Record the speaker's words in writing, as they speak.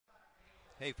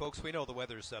Hey, folks, we know the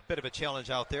weather's a bit of a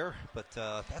challenge out there, but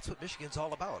that's what Michigan's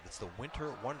all about. It's the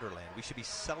winter wonderland. We should be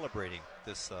celebrating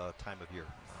this time of year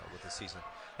with the season.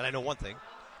 And I know one thing.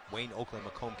 Wayne, Oakland,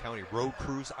 Macomb County road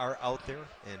crews are out there,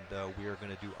 and we are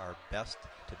going to do our best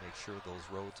to make sure those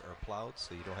roads are plowed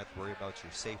so you don't have to worry about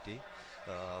your safety.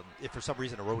 If for some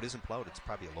reason a road isn't plowed, it's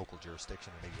probably a local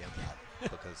jurisdiction or maybe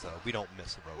MDOT because we don't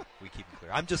miss a road. We keep it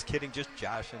clear. I'm just kidding, just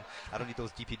joshing. I don't need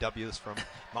those DPWs from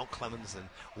Mount Clemens and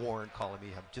Warren calling me.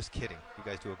 I'm just kidding. You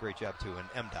guys do a great job, too.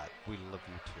 And MDOT, we love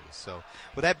you, too. So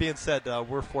with that being said,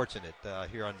 we're fortunate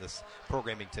here on this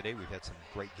programming today. We've had some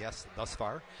great guests thus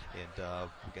far, and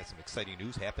we've got some exciting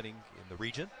news happening in the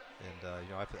region. And,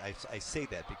 I say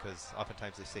that because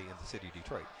oftentimes they say in the city of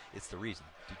Detroit. It's the reason.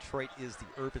 Detroit is the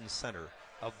urban center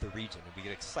of the region, and we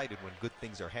get excited when good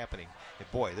things are happening.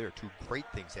 And, boy, there are two great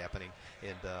things happening.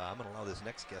 And I'm going to allow this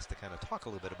next guest to kind of talk a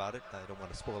little bit about it. I don't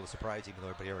want to spoil the surprise, even though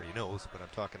everybody already knows what I'm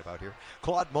talking about here.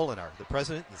 Claude Molinari, the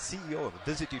president and CEO of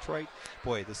Visit Detroit.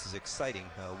 Boy, this is exciting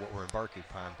what we're embarking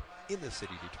upon in the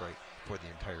city of Detroit for the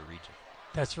entire region.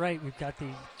 That's right. We've got the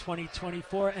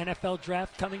 2024 NFL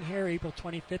Draft coming here April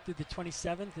 25th through the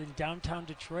 27th in downtown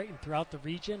Detroit and throughout the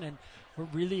region, and we're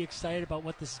really excited about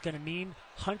what this is going to mean.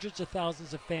 Hundreds of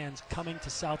thousands of fans coming to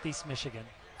Southeast Michigan.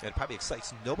 And it probably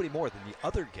excites nobody more than the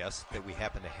other guest that we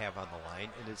happen to have on the line,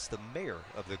 and it's the mayor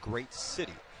of the great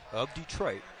city of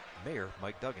Detroit, Mayor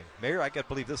Mike Duggan. Mayor, I got to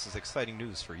believe this is exciting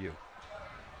news for you.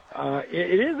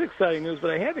 It is exciting news,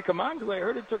 but I had to come on because I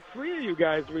heard it took 3 of you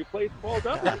guys to replace Paul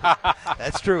Duggan.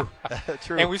 That's true.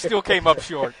 True. And we still came up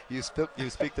short. You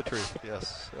speak the truth,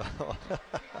 yes.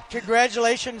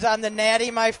 Congratulations on the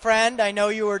Natty, my friend. I know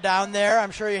you were down there.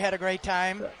 I'm sure you had a great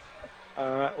time.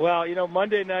 Well,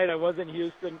 Monday night I was in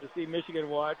Houston to see Michigan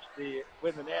win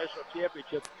the national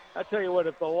championship. I'll tell you what,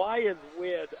 if the Lions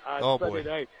win on Sunday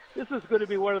night, this is going to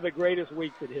be one of the greatest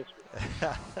weeks in history.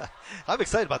 I'm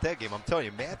excited about that game. I'm telling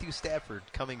you, Matthew Stafford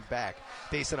coming back,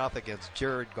 facing off against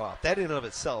Jared Goff. That in and of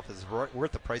itself is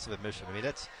worth the price of admission. I mean,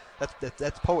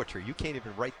 that's poetry. You can't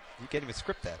even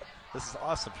script that. This is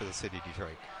awesome for the city of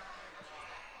Detroit.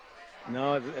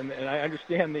 No, and I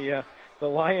understand the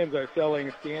Lions are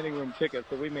selling standing room tickets,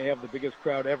 so we may have the biggest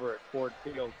crowd ever at Ford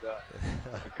Field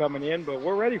coming in, but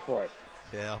we're ready for it.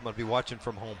 Yeah, I'm going to be watching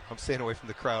from home. I'm staying away from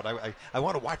the crowd. I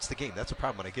want to watch the game. That's a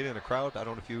problem. When I get in a crowd, I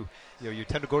don't know if you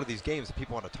tend to go to these games and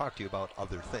people want to talk to you about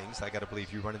other things. I got to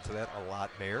believe you run into that a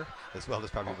lot, Mayor, as well as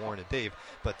probably Warren and Dave.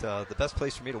 But the best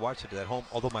place for me to watch it is at home,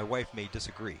 although my wife may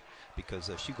disagree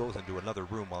because she goes into another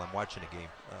room while I'm watching a game.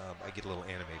 I get a little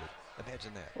animated.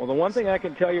 Imagine that. Well, the one thing I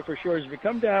can tell you for sure is if you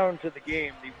come down to the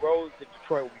game, the roads in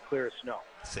Detroit will be clear of snow.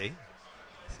 See?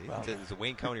 Well, is it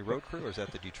Wayne County Road Crew or is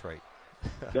that the Detroit?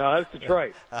 No, that's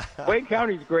Detroit. Wayne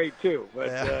County's great too, but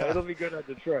it'll be good on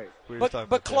Detroit.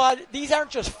 But Claude, these aren't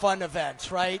just fun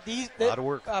events, right? A lot of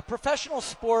work. Professional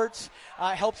sports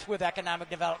helps with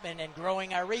economic development and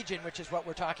growing our region, which is what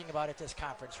we're talking about at this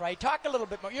conference, right? Talk a little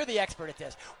bit more. You're the expert at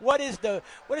this. What is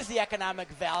the economic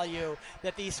value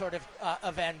that these sort of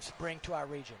events bring to our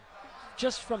region?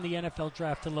 Just from the NFL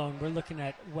Draft alone, we're looking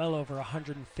at well over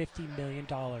 $150 million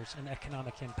in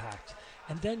economic impact.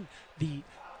 And then the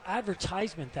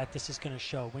advertisement that this is going to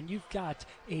show. When you've got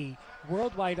a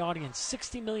worldwide audience,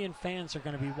 60 million fans are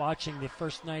going to be watching the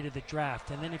first night of the draft.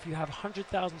 And then if you have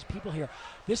 100,000 people here,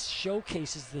 this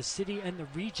showcases the city and the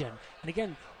region. And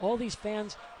again, all these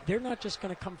fans, they're not just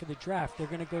going to come for the draft. They're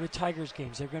going to go to Tigers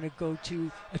games. They're going to go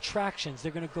to attractions.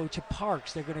 They're going to go to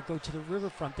parks. They're going to go to the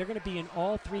riverfront. They're going to be in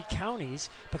all 3 counties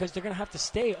because they're going to have to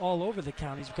stay all over the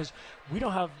counties because we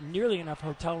don't have nearly enough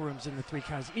hotel rooms in the 3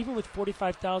 counties. Even with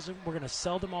 45,000, we're going to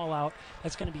sell them all out.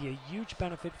 That's going to be a huge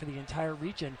benefit for the entire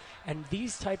region. And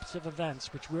these types of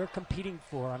events, which we're competing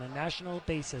for on a national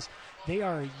basis, they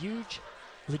are a huge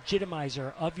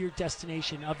legitimizer of your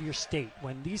destination, of your state.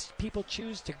 When these people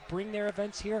choose to bring their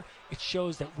events here, it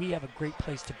shows that we have a great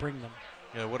place to bring them.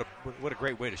 What a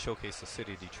great way to showcase the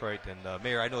city of Detroit. And,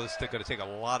 Mayor, I know this is going to take a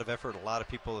lot of effort, a lot of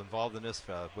people involved in this,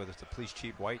 whether it's the police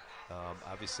chief, White.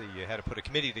 Obviously, you had to put a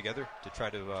committee together to try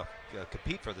to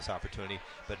compete for this opportunity.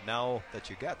 But now that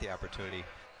you got the opportunity,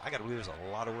 I got to believe there's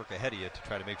a lot of work ahead of you to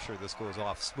try to make sure this goes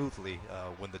off smoothly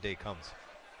when the day comes.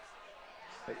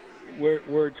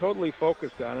 We're totally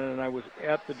focused on it, and I was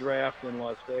at the draft in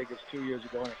Las Vegas 2 years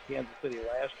ago and in Kansas City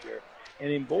last year. And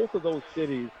in both of those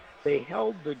cities, they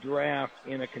held the draft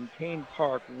in a contained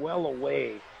park well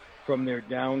away from their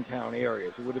downtown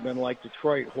areas. It would have been like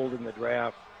Detroit holding the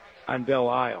draft on Belle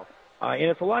Isle. And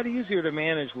it's a lot easier to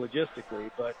manage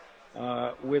logistically, but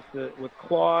with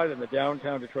Claude and the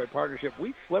Downtown Detroit Partnership,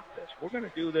 we flipped this. We're going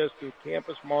to do this through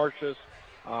Campus Martius,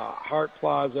 Hart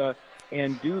Plaza,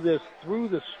 and do this through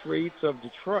the streets of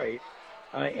Detroit.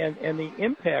 And the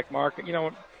impact, Mark,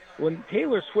 when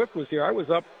Taylor Swift was here, I was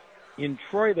up in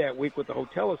Troy that week with the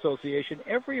Hotel Association.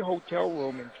 Every hotel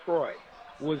room in Troy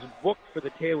was booked for the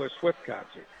Taylor Swift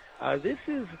concert. This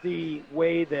is the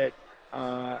way that,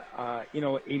 a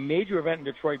major event in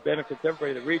Detroit benefits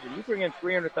everybody in the region. You bring in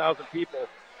 300,000 people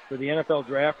for the NFL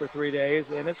draft for 3 days,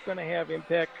 and it's going to have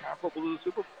impact comparable to the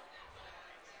Super Bowl.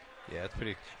 Yeah, it's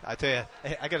pretty. I tell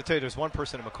you, I got to tell you, there's one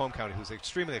person in Macomb County who's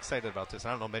extremely excited about this. I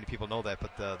don't know many people know that,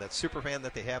 but that super fan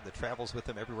that they have that travels with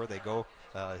them everywhere they go,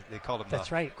 they call him.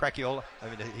 That's right. Cracchiola. I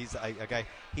mean, he's a guy.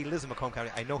 He lives in Macomb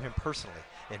County. I know him personally.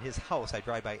 In his house, I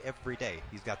drive by every day.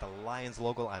 He's got the Lions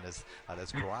logo on his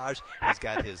garage. He's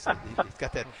got he's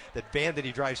got that van that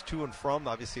he drives to and from.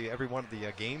 Obviously, every one of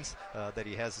the games that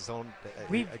he has his own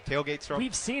tailgates from.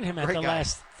 We've seen him at the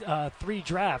last 3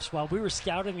 drafts while we were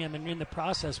scouting him, and in the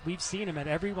process, we've seen him at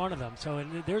every one of them. So,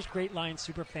 and there's great Lions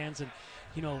super fans, and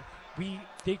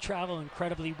they travel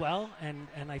incredibly well,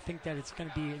 and I think that it's going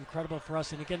to be incredible for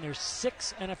us. And again, there's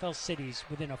 6 NFL cities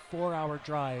within a 4-hour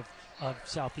drive of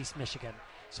Southeast Michigan.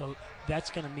 So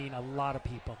that's going to mean a lot of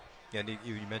people. Yeah, and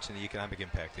you mentioned the economic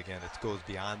impact. Again, it goes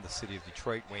beyond the city of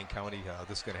Detroit, Wayne County.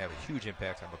 This is going to have a huge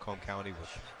impact on Macomb County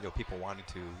with people wanting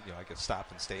to,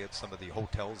 stop and stay at some of the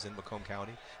hotels in Macomb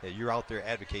County. You're out there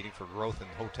advocating for growth in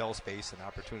hotel space and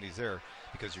opportunities there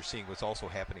because you're seeing what's also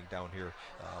happening down here,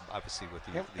 obviously with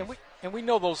the. And we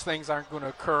know those things aren't going to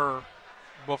occur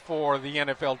before the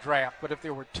NFL draft. But if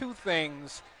there were 2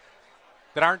 things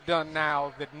that aren't done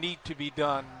now that need to be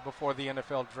done before the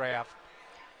NFL draft,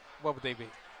 what would they be?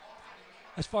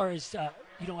 As far as,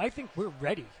 I think we're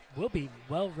ready. We'll be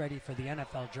well ready for the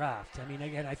NFL draft. I mean,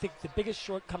 again, I think the biggest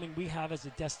shortcoming we have as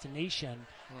a destination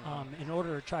in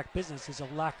order to attract business is a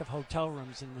lack of hotel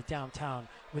rooms in the downtown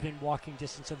within walking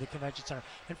distance of the convention center.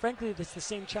 And frankly, that's the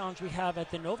same challenge we have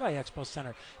at the Novi Expo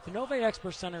Center. The Novi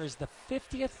Expo Center is the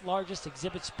 50th largest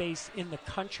exhibit space in the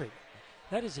country.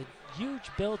 That is a huge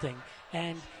building.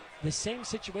 And the same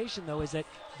situation, though, is that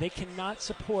they cannot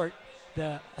support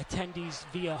the attendees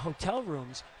via hotel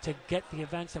rooms to get the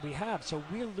events that we have. So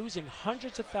we're losing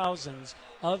hundreds of thousands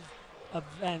of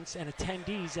events and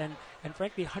attendees and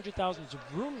frankly, hundreds of thousands of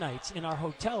room nights in our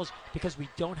hotels because we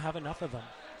don't have enough of them.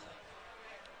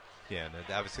 Yeah, and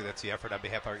obviously that's the effort on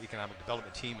behalf of our economic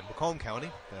development team in Macomb County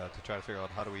to try to figure out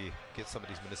how do we get some of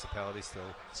these municipalities to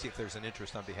see if there's an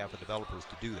interest on behalf of developers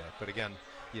to do that. But again,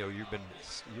 you've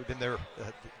been there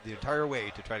the entire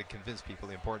way to try to convince people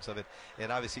the importance of it,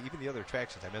 and obviously even the other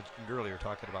attractions I mentioned earlier,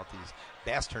 talking about these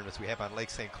bass tournaments we have on Lake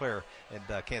St. Clair,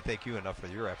 and can't thank you enough for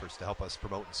your efforts to help us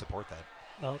promote and support that.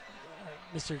 Well,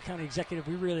 Mr. County Executive,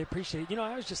 we really appreciate it.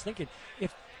 I was just thinking,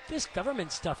 if this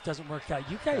government stuff doesn't work out,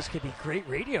 you guys could be great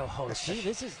radio hosts.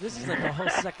 This is like a whole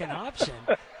second option.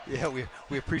 Yeah,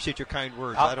 we appreciate your kind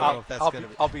words. I don't know if that's going to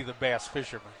be. I'll be the bass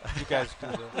fisherman. You guys do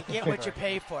that. You get what you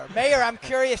pay for. Mayor, I'm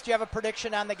curious, do you have a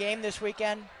prediction on the game this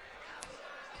weekend?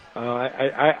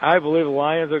 I believe the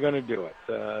Lions are going to do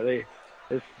it.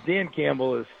 Dan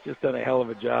Campbell has just done a hell of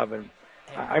a job, and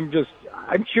I'm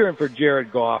cheering for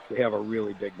Jared Goff to have a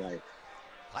really big night.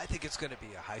 I think it's going to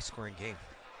be a high-scoring game,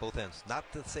 both ends.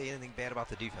 Not to say anything bad about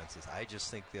the defenses. I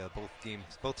just think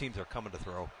both teams are coming to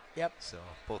throw. Yep. So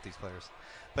both these players.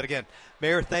 But again,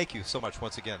 Mayor, thank you so much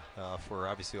once again for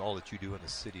obviously all that you do in the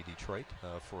city of Detroit,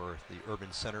 for the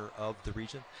urban center of the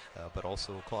region, but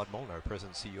also Claude Molinari,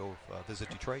 President and CEO of Visit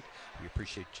Detroit. We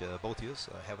appreciate both of you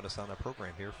having us on our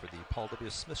program here for the Paul W.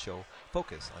 Smith Show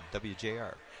Focus on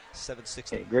WJR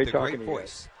 760, great the talking great to you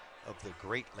voice of the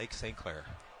great Lake St. Clair.